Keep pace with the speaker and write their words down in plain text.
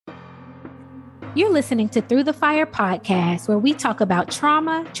You're listening to Through the Fire podcast, where we talk about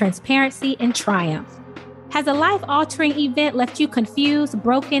trauma, transparency, and triumph. Has a life-altering event left you confused,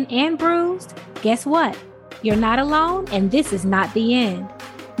 broken, and bruised? Guess what? You're not alone, and this is not the end.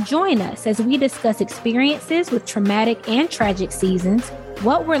 Join us as we discuss experiences with traumatic and tragic seasons,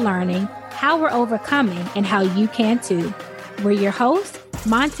 what we're learning, how we're overcoming, and how you can too. We're your hosts,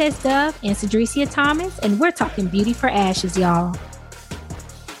 Montez Dove and Cedricia Thomas, and we're talking beauty for ashes, y'all.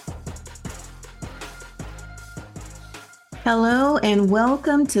 Hello and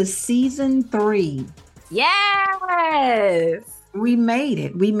welcome to season 3. Yes! We made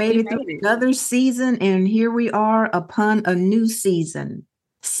it. We made it through another season, and here we are upon a new season,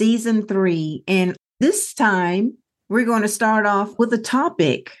 season 3. And this time we're going to start off with a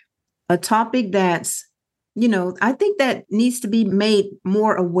topic that's, I think that needs to be made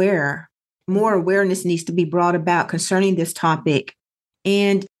more aware. More awareness needs to be brought about concerning this topic.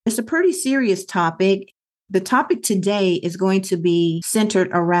 And it's a pretty serious topic. The topic today is going to be centered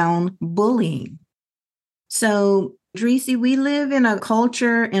around bullying. So, Dreesy, we live in a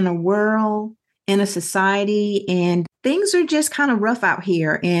culture, in a world, in a society, and things are just kind of rough out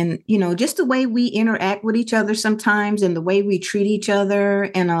here. And, just the way we interact with each other sometimes and the way we treat each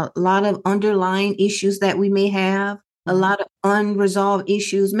other and a lot of underlying issues that we may have, a lot of unresolved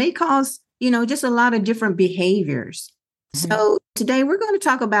issues may cause, just a lot of different behaviors. Mm-hmm. So today we're going to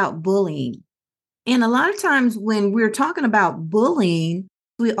talk about bullying. And a lot of times when we're talking about bullying,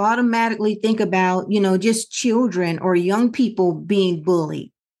 we automatically think about, just children or young people being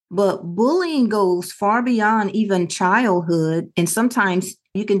bullied. But bullying goes far beyond even childhood. And sometimes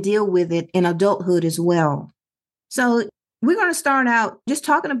you can deal with it in adulthood as well. So we're going to start out just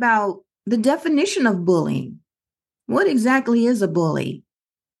talking about the definition of bullying. What exactly is a bully?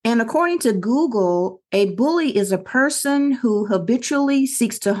 And according to Google, a bully is a person who habitually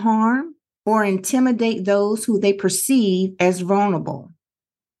seeks to harm or intimidate those who they perceive as vulnerable.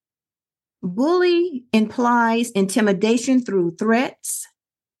 Bully implies intimidation through threats,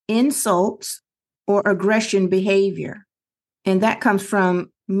 insults, or aggression behavior. And that comes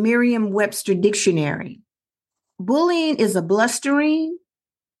from Merriam-Webster Dictionary. Bullying is a blustering,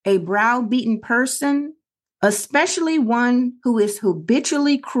 a browbeaten person, especially one who is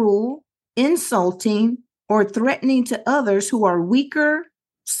habitually cruel, insulting, or threatening to others who are weaker,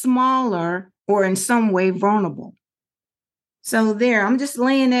 smaller, or in some way vulnerable. So there, I'm just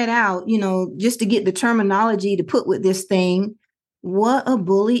laying that out, just to get the terminology to put with this thing, what a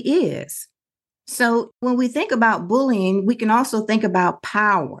bully is. So when we think about bullying, we can also think about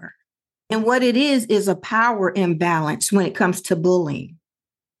power. And what it is a power imbalance when it comes to bullying.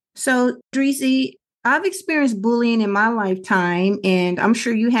 So, Dreesy, I've experienced bullying in my lifetime, and I'm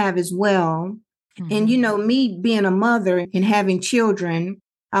sure you have as well. Mm-hmm. And, me being a mother and having children,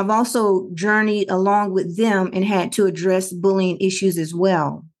 I've also journeyed along with them and had to address bullying issues as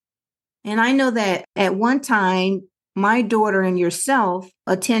well. And I know that at one time, my daughter and yourself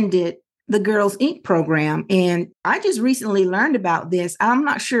attended the Girls Inc. program. And I just recently learned about this. I'm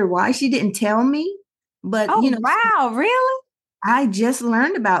not sure why she didn't tell me, but, wow, really? I just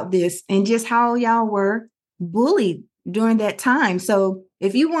learned about this and just how y'all were bullied during that time. So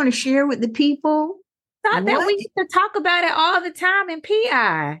if you want to share with the people. Thought that we used to talk about it all the time in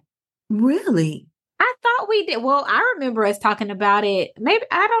PI. Really? I thought we did. Well, I remember us talking about it. Maybe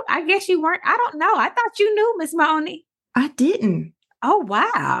I guess you weren't. I don't know. I thought you knew, Miss Moni. I didn't. Oh,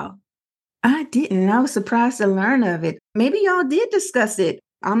 wow. I didn't. I was surprised to learn of it. Maybe y'all did discuss it.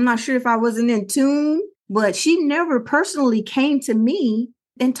 I'm not sure if I wasn't in tune, but she never personally came to me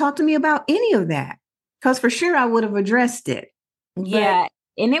and talked to me about any of that. Because for sure I would have addressed it. Yeah.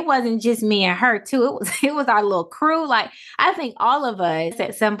 And it wasn't just me and her too. It was our little crew. Like, I think all of us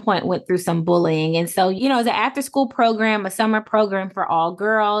at some point went through some bullying. And so, it's an after school program, a summer program for all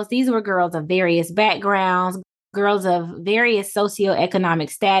girls. These were girls of various backgrounds, girls of various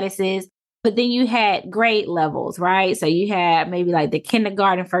socioeconomic statuses. But then you had grade levels, right? So you had maybe like the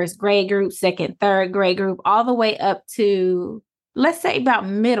kindergarten, first grade group, second, third grade group, all the way up to, let's say, about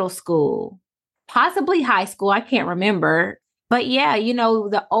middle school, possibly high school. I can't remember. But yeah,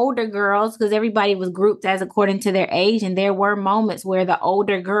 the older girls, because everybody was grouped as according to their age. And there were moments where the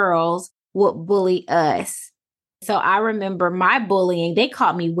older girls would bully us. So I remember my bullying, they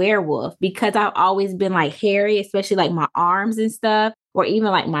called me werewolf because I've always been like hairy, especially like my arms and stuff, or even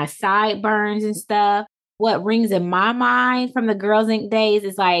like my sideburns and stuff. What rings in my mind from the Girls Inc. days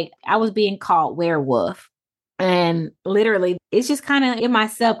is like I was being called werewolf. And literally, it's just kind of in my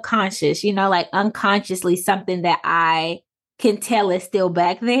subconscious, like unconsciously something that I can tell is still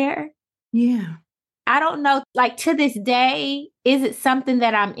back there. Yeah. I don't know, like to this day, is it something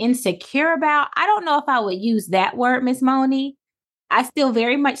that I'm insecure about? I don't know if I would use that word, Miss Moni. I still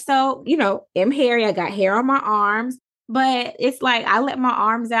very much so, am hairy. I got hair on my arms, but it's like I let my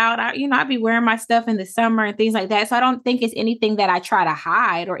arms out. I be wearing my stuff in the summer and things like that. So I don't think it's anything that I try to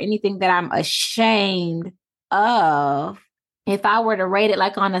hide or anything that I'm ashamed of. If I were to rate it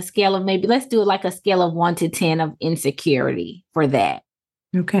like on a scale of maybe, let's do it like a scale of 1 to 10 of insecurity for that.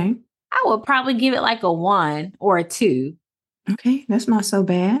 Okay. I would probably give it like a 1 or a 2. Okay, that's not so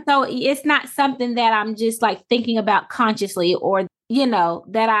bad. So it's not something that I'm just like thinking about consciously or,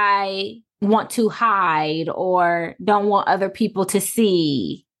 that I want to hide or don't want other people to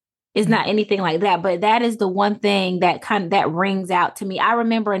see. It's not anything like that. But that is the one thing that rings out to me. I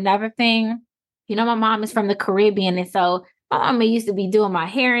remember another thing. My mom is from the Caribbean. And so my mama used to be doing my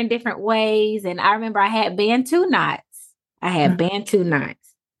hair in different ways. And I remember I had Bantu knots. I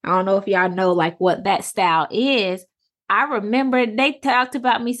don't know if y'all know like what that style is. I remember they talked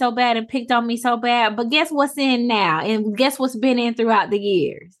about me so bad and picked on me so bad, but guess what's in now? And guess what's been in throughout the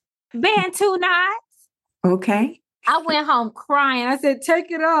years? Bantu knots. Okay. I went home crying. I said,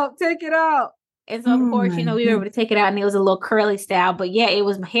 take it out. And so, of course, we were able to take it out and it was a little curly style. But yeah, it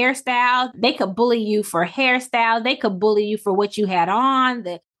was hairstyle. They could bully you for hairstyle. They could bully you for what you had on,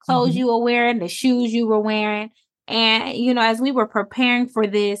 the clothes you were wearing, the shoes you were wearing. And, as we were preparing for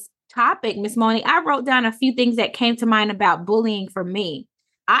this topic, Miss Moni, I wrote down a few things that came to mind about bullying for me.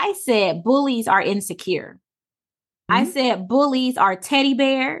 I said bullies are insecure. I said bullies are teddy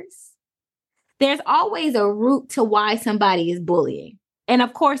bears. There's always a root to why somebody is bullying. And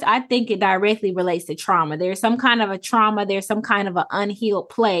of course, I think it directly relates to trauma. There's some kind of a trauma. There's some kind of an unhealed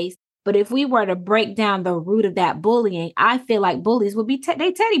place. But if we were to break down the root of that bullying, I feel like bullies would be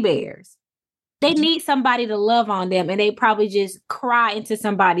they teddy bears. They need somebody to love on them and they probably just cry into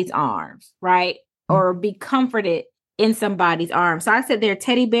somebody's arms, right? Or be comforted in somebody's arms. So I said they're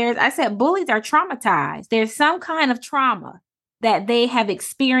teddy bears. I said bullies are traumatized. There's some kind of trauma that they have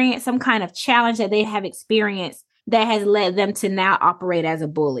experienced, some kind of challenge that they have experienced that has led them to now operate as a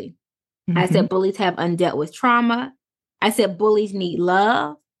bully. I said bullies have undealt with trauma. I said bullies need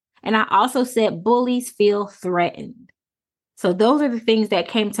love. And I also said bullies feel threatened. So those are the things that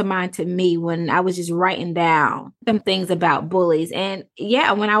came to mind to me when I was just writing down some things about bullies. And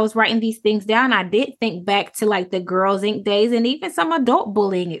yeah, when I was writing these things down, I did think back to like the Girls Inc. days and even some adult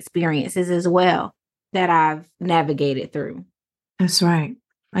bullying experiences as well that I've navigated through. That's right.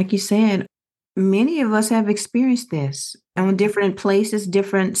 Like you said, many of us have experienced this on different places,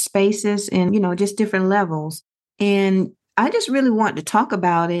 different spaces, and, just different levels. And I just really want to talk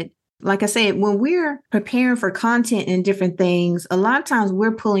about it. Like I said, when we're preparing for content and different things, a lot of times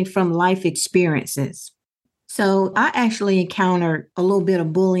we're pulling from life experiences. So I actually encountered a little bit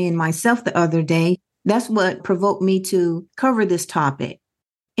of bullying myself the other day. That's what provoked me to cover this topic.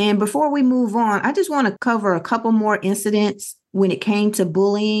 And before we move on, I just want to cover a couple more incidents when it came to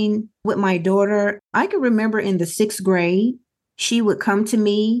bullying with my daughter. I can remember in the 6th grade, she would come to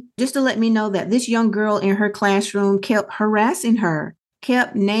me just to let me know that this young girl in her classroom kept harassing her,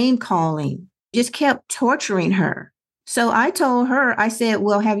 kept name calling, just kept torturing her. So I told her, I said,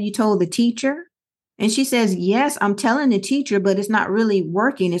 well, have you told the teacher? And she says, yes, I'm telling the teacher, but it's not really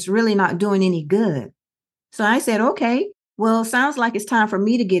working. It's really not doing any good. So I said, okay, well, sounds like it's time for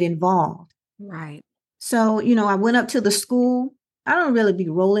me to get involved. Right. So, I went up to the school. I don't really be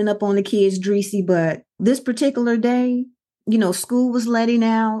rolling up on the kids, Dreesy, but this particular day, school was letting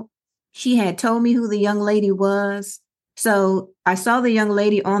out. She had told me who the young lady was. So I saw the young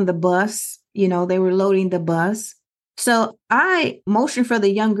lady on the bus, they were loading the bus. So I motioned for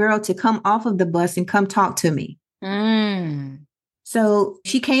the young girl to come off of the bus and come talk to me. So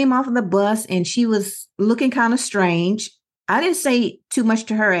she came off of the bus and she was looking kind of strange. I didn't say too much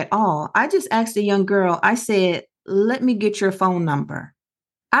to her at all. I just asked the young girl, I said, let me get your phone number.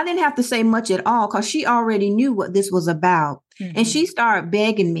 I didn't have to say much at all because she already knew what this was about. And she started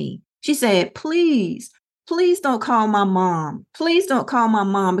begging me. She said, please don't call my mom. Please don't call my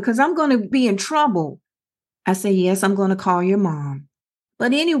mom because I'm going to be in trouble. I said, yes, I'm going to call your mom.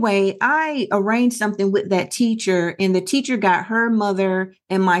 But anyway, I arranged something with that teacher and the teacher got her mother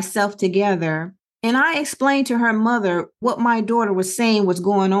and myself together. And I explained to her mother what my daughter was saying was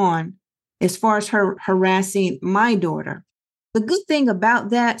going on as far as her harassing my daughter. The good thing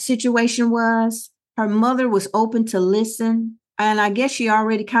about that situation was her mother was open to listen. And I guess she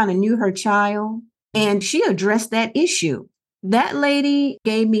already kind of knew her child. And she addressed that issue. That lady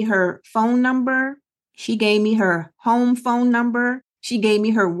gave me her phone number. She gave me her home phone number. She gave me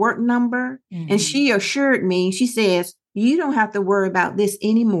her work number. And she assured me, she says, you don't have to worry about this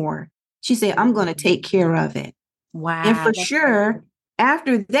anymore. She said, I'm going to take care of it. Wow. And for sure,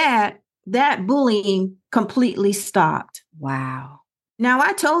 after that, that bullying completely stopped. Wow. Now,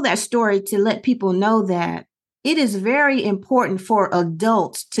 I told that story to let people know that it is very important for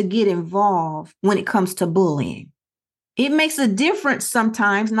adults to get involved when it comes to bullying. It makes a difference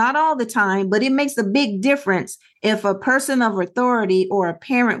sometimes, not all the time, but it makes a big difference if a person of authority or a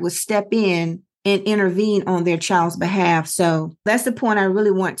parent would step in and intervene on their child's behalf. So that's the point I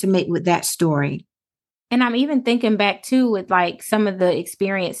really want to make with that story. And I'm even thinking back too with like some of the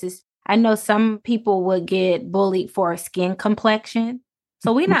experiences. I know some people would get bullied for a skin complexion.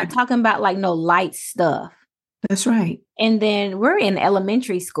 So we're not talking about like no light stuff. That's right. And then we're in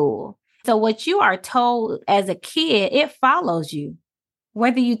elementary school. So what you are told as a kid, it follows you.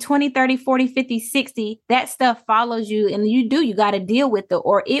 Whether you 20, 30, 40, 50, 60, that stuff follows you and you got to deal with it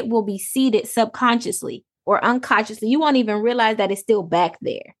or it will be seeded subconsciously or unconsciously. You won't even realize that it's still back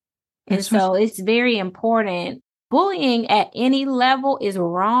there. And so it's very important. Bullying at any level is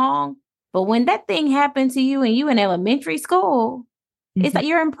wrong. But when that thing happened to you and you in elementary school, it's like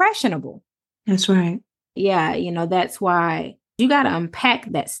you're impressionable. That's right. Yeah, that's why you got to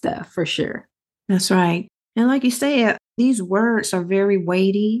unpack that stuff for sure. That's right. And like you said, these words are very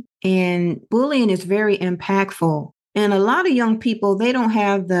weighty and bullying is very impactful. And a lot of young people, they don't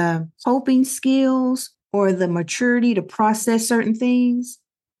have the coping skills or the maturity to process certain things.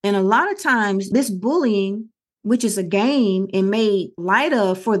 And a lot of times this bullying, which is a game and made light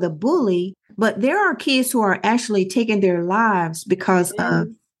of for the bully, but there are kids who are actually taking their lives because of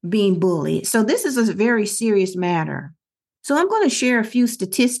being bullied. So this is a very serious matter. So I'm going to share a few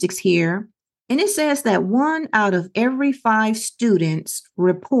statistics here. And it says that 1 out of every 5 students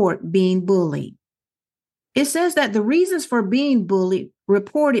report being bullied. It says that the reasons for being bullied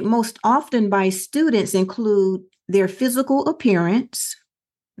reported most often by students include their physical appearance,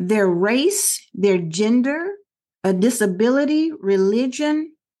 their race, their gender, a disability,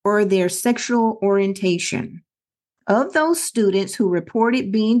 religion, or their sexual orientation. Of those students who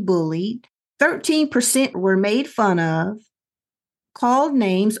reported being bullied, 13% were made fun of, called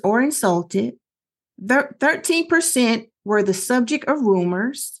names, or insulted. 13% were the subject of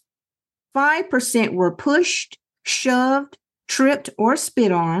rumors. 5% were pushed, shoved, tripped, or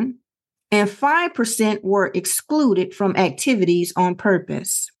spit on. And 5% were excluded from activities on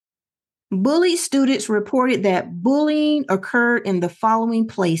purpose. Bullied students reported that bullying occurred in the following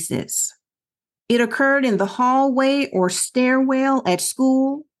places. It occurred in the hallway or stairwell at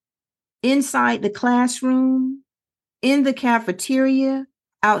school, inside the classroom, in the cafeteria,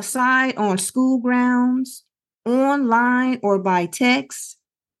 outside on school grounds, online or by text,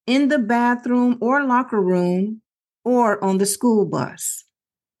 in the bathroom or locker room, or on the school bus.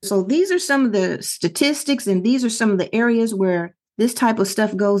 So these are some of the statistics, and these are some of the areas where this type of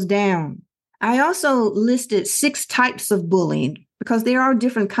stuff goes down. I also listed 6 types of bullying because there are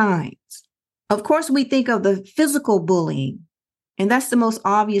different kinds. Of course, we think of the physical bullying, and that's the most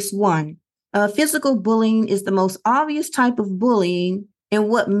obvious one. Physical bullying is the most obvious type of bullying and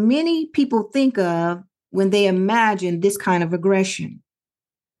what many people think of when they imagine this kind of aggression.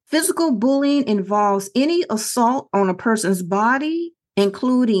 Physical bullying involves any assault on a person's body,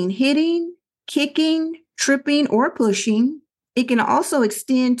 including hitting, kicking, tripping, or pushing. It can also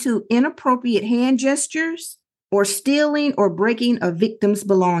extend to inappropriate hand gestures or stealing or breaking a victim's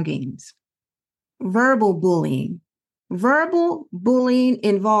belongings. Verbal bullying. Verbal bullying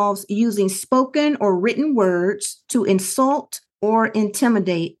involves using spoken or written words to insult or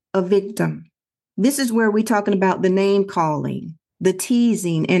intimidate a victim. This is where we're talking about the name calling, the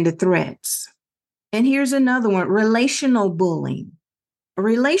teasing, and the threats. And here's another one, relational bullying.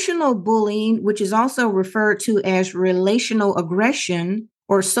 Relational bullying, which is also referred to as relational aggression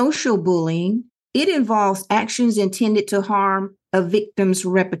or social bullying, it involves actions intended to harm a victim's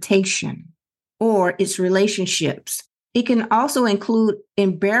reputation or its relationships. It can also include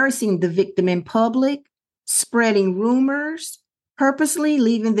embarrassing the victim in public, spreading rumors, purposely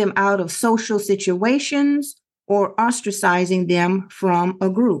leaving them out of social situations, or ostracizing them from a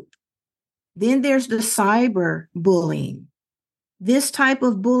group. Then there's the cyber bullying. This type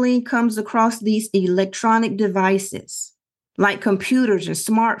of bullying comes across these electronic devices, like computers and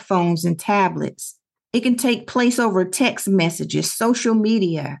smartphones and tablets. It can take place over text messages, social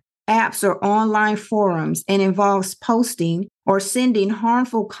media, apps, or online forums, and involves posting or sending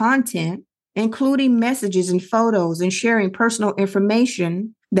harmful content, including messages and photos, and sharing personal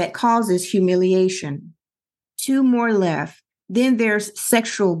information that causes humiliation. 2 more left. Then there's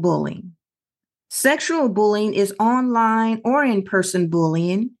sexual bullying. Sexual bullying is online or in-person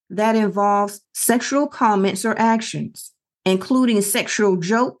bullying that involves sexual comments or actions, including sexual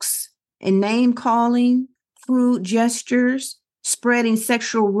jokes, and name calling, crude gestures, spreading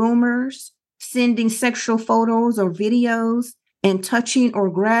sexual rumors, sending sexual photos or videos, and touching or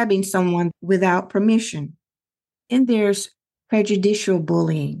grabbing someone without permission. And there's prejudicial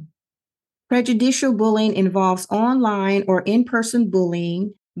bullying. Prejudicial bullying involves online or in-person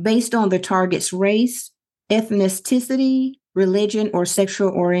bullying based on the target's race, ethnicity, religion, or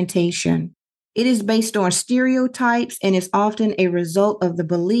sexual orientation. It is based on stereotypes and is often a result of the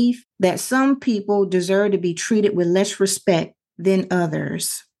belief that some people deserve to be treated with less respect than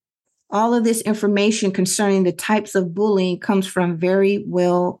others. All of this information concerning the types of bullying comes from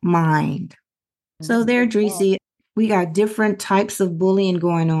Verywell Mind. So there, Dreesy, we got different types of bullying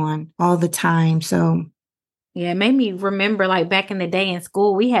going on all the time. So yeah, it made me remember like back in the day in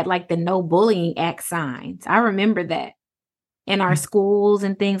school, we had like the No Bullying Act signs. I remember that in our schools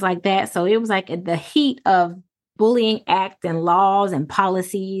and things like that. So it was like at the heat of Bullying Act and laws and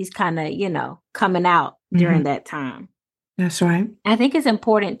policies kind of, coming out during that time. That's right. I think it's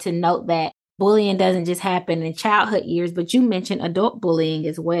important to note that bullying doesn't just happen in childhood years, but you mentioned adult bullying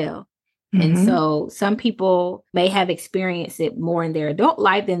as well. And so some people may have experienced it more in their adult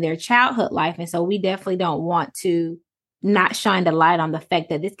life than their childhood life. And so we definitely don't want to not shine the light on the fact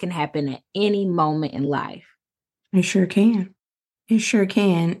that this can happen at any moment in life. It sure can. It sure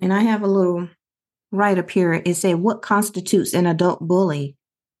can. And I have a little right up here. It said, what constitutes an adult bully?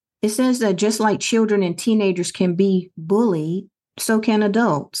 It says that just like children and teenagers can be bullied, so can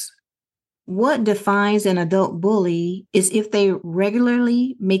adults. What defines an adult bully is if they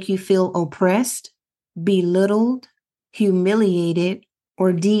regularly make you feel oppressed, belittled, humiliated,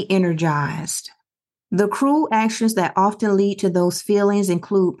 or de-energized. The cruel actions that often lead to those feelings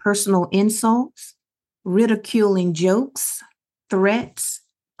include personal insults, ridiculing jokes, threats,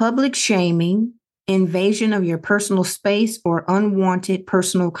 public shaming, invasion of your personal space, or unwanted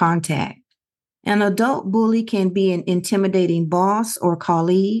personal contact. An adult bully can be an intimidating boss or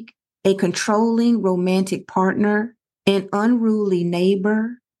colleague, a controlling romantic partner, an unruly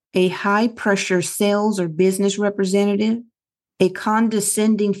neighbor, a high-pressure sales or business representative, a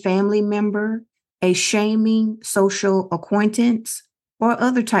condescending family member, a shaming social acquaintance, or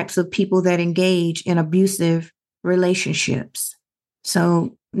other types of people that engage in abusive relationships.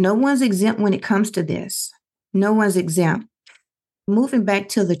 So no one's exempt when it comes to this. No one's exempt. Moving back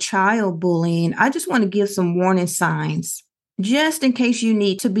to the child bullying, I just want to give some warning signs, just in case you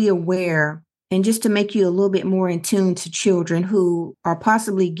need to be aware and just to make you a little bit more in tune to children who are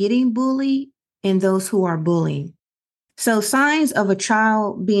possibly getting bullied and those who are bullying. So signs of a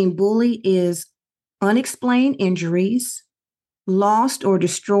child being bullied is unexplained injuries, lost or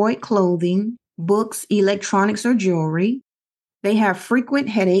destroyed clothing, books, electronics, or jewelry. They have frequent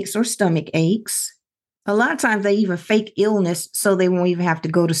headaches or stomach aches. A lot of times they even fake illness so they won't even have to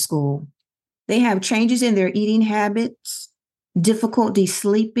go to school. They have changes in their eating habits, difficulty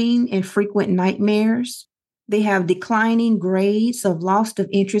sleeping, and frequent nightmares. They have declining grades, of loss of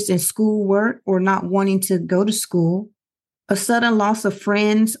interest in schoolwork or not wanting to go to school, a sudden loss of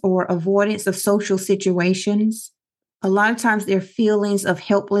friends or avoidance of social situations. A lot of times their feelings of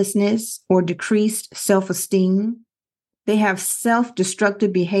helplessness or decreased self-esteem. They have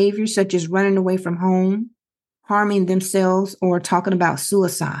self-destructive behavior such as running away from home, harming themselves, or talking about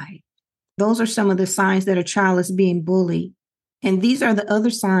suicide. Those are some of the signs that a child is being bullied. And these are the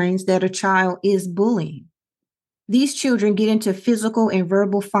other signs that a child is bullying. These children get into physical and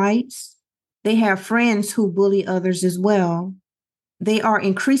verbal fights. They have friends who bully others as well. They are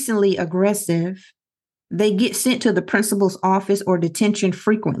increasingly aggressive. They get sent to the principal's office or detention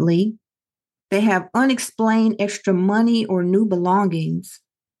frequently. They have unexplained extra money or new belongings.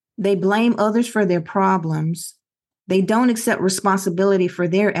 They blame others for their problems. They don't accept responsibility for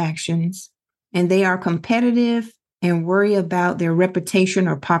their actions. And they are competitive and worry about their reputation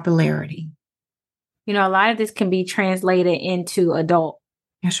or popularity. A lot of this can be translated into adult.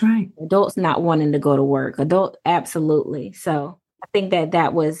 That's right. Adults not wanting to go to work. Absolutely. So I think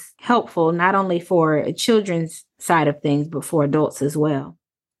that was helpful, not only for children's side of things, but for adults as well.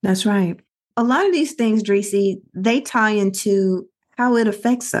 That's right. A lot of these things, Dreesy, they tie into how it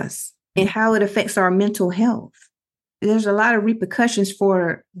affects us and how it affects our mental health. There's a lot of repercussions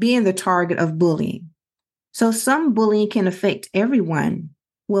for being the target of bullying. So some bullying can affect everyone.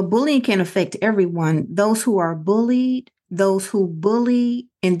 Well, bullying can affect everyone, those who are bullied, those who bully,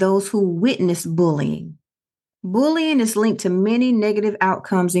 and those who witness bullying. Bullying is linked to many negative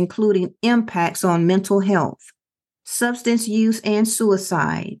outcomes, including impacts on mental health, substance use, and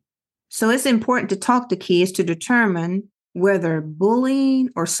suicide. So it's important to talk to kids to determine whether bullying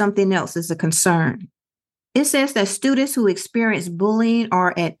or something else is a concern. It says that students who experience bullying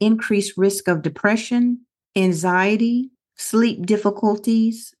are at increased risk of depression, anxiety, sleep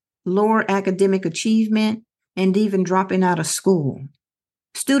difficulties, lower academic achievement, and even dropping out of school.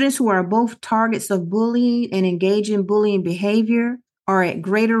 Students who are both targets of bullying and engage in bullying behavior are at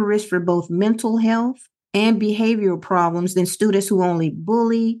greater risk for both mental health and behavioral problems than students who only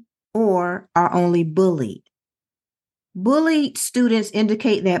bully or are only bullied. Bullied students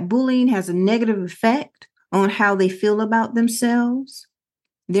indicate that bullying has a negative effect on how they feel about themselves,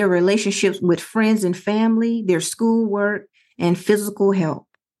 their relationships with friends and family, their schoolwork, and physical health.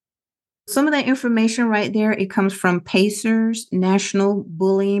 Some of that information right there, it comes from PACER's National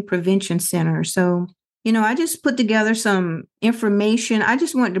Bullying Prevention Center. So, I just put together some information. I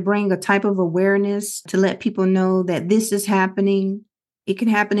just wanted to bring a type of awareness to let people know that this is happening. It can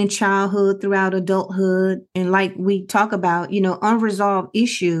happen in childhood, throughout adulthood. And like we talk about, unresolved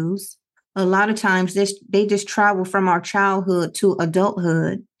issues, a lot of times they just travel from our childhood to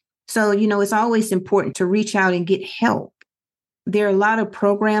adulthood. So, it's always important to reach out and get help. There are a lot of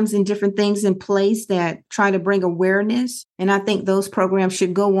programs and different things in place that try to bring awareness. And I think those programs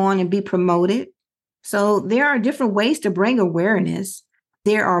should go on and be promoted. So there are different ways to bring awareness.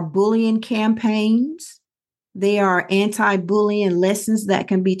 There are bullying campaigns. There are anti-bullying lessons that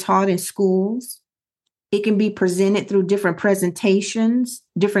can be taught in schools. It can be presented through different presentations,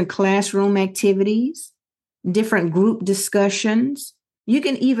 different classroom activities, different group discussions. You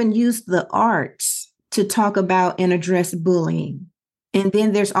can even use the arts to talk about and address bullying. And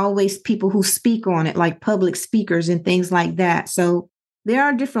then there's always people who speak on it, like public speakers and things like that. So there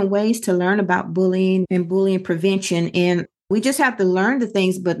are different ways to learn about bullying and bullying prevention. And we just have to learn the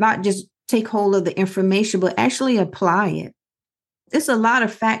things, but not just take hold of the information, but actually apply it. It's a lot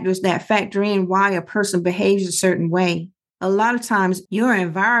of factors that factor in why a person behaves a certain way. A lot of times your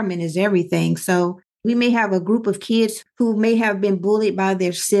environment is everything. So we may have a group of kids who may have been bullied by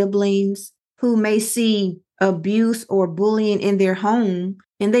their siblings, who may see abuse or bullying in their home,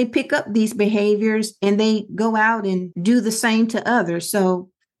 and they pick up these behaviors and they go out and do the same to others.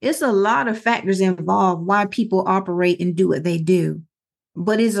 So it's a lot of factors involved why people operate and do what they do.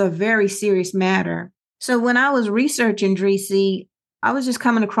 But it's a very serious matter. So when I was researching Dreesy, I was just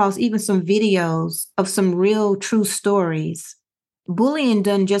coming across even some videos of some real true stories. Bullying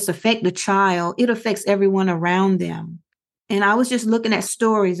doesn't just affect the child, it affects everyone around them. And I was just looking at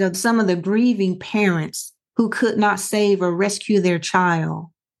stories of some of the grieving parents who could not save or rescue their child,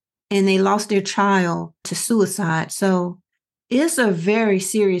 and they lost their child to suicide. So it's a very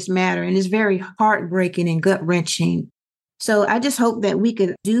serious matter, and it's very heartbreaking and gut-wrenching. So I just hope that we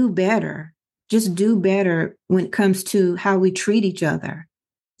could do better, just do better when it comes to how we treat each other.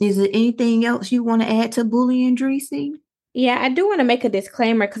 Is there anything else you want to add to bullying, Dreesy? Yeah, I do want to make a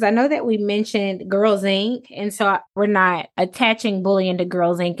disclaimer because I know that we mentioned Girls Inc. And so we're not attaching bullying to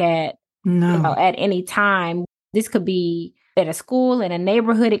Girls Inc. at any time. This could be at a school, in a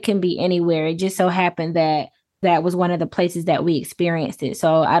neighborhood. It can be anywhere. It just so happened that that was one of the places that we experienced it.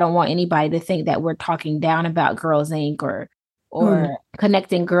 So I don't want anybody to think that we're talking down about Girls Inc. or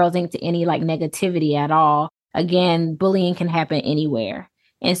connecting Girls Inc. to any like negativity at all. Again, bullying can happen anywhere.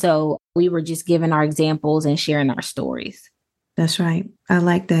 And so we were just giving our examples and sharing our stories. That's right. I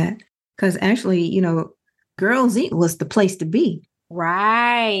like that. Because actually, Girls Inc. was the place to be.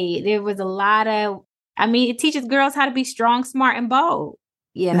 Right. There was a lot of, it teaches girls how to be strong, smart, and bold.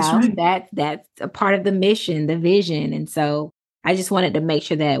 That's a part of the mission, the vision. And so I just wanted to make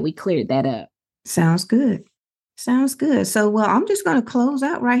sure that we cleared that up. Sounds good. So, I'm just going to close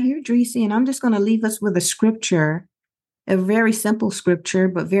out right here, Dreesy, and I'm just going to leave us with a scripture, a very simple scripture,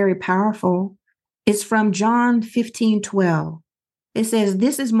 but very powerful. It's from John 15:12. It says,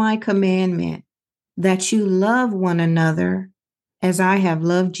 "This is my commandment, that you love one another as I have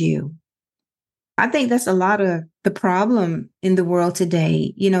loved you." I think that's a lot of the problem in the world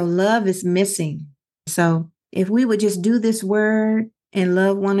today. Love is missing. So if we would just do this word and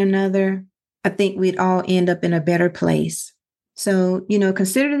love one another, I think we'd all end up in a better place. So,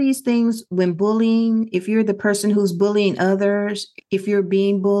 consider these things when bullying. If you're the person who's bullying others, if you're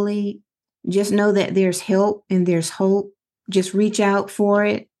being bullied, just know that there's help and there's hope. Just reach out for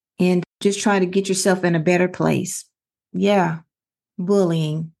it and just try to get yourself in a better place. Yeah,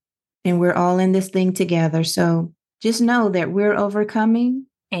 bullying. And we're all in this thing together. So just know that we're overcoming.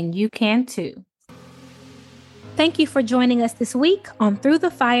 And you can too. Thank you for joining us this week on Through the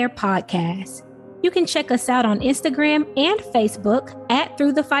Fire podcast. You can check us out on Instagram and Facebook at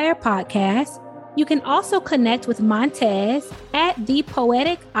Through the Fire Podcast. You can also connect with Montez at The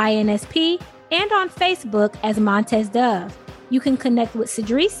Poetic INSP and on Facebook as Montez Dove. you can connect with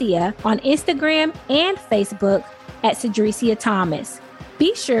Cedricia on Instagram and Facebook at Cedricia Thomas.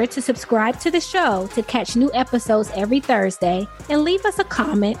 Be sure to subscribe to the show to catch new episodes every Thursday and leave us a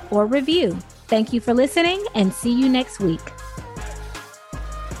comment or review. Thank you for listening and see you next week.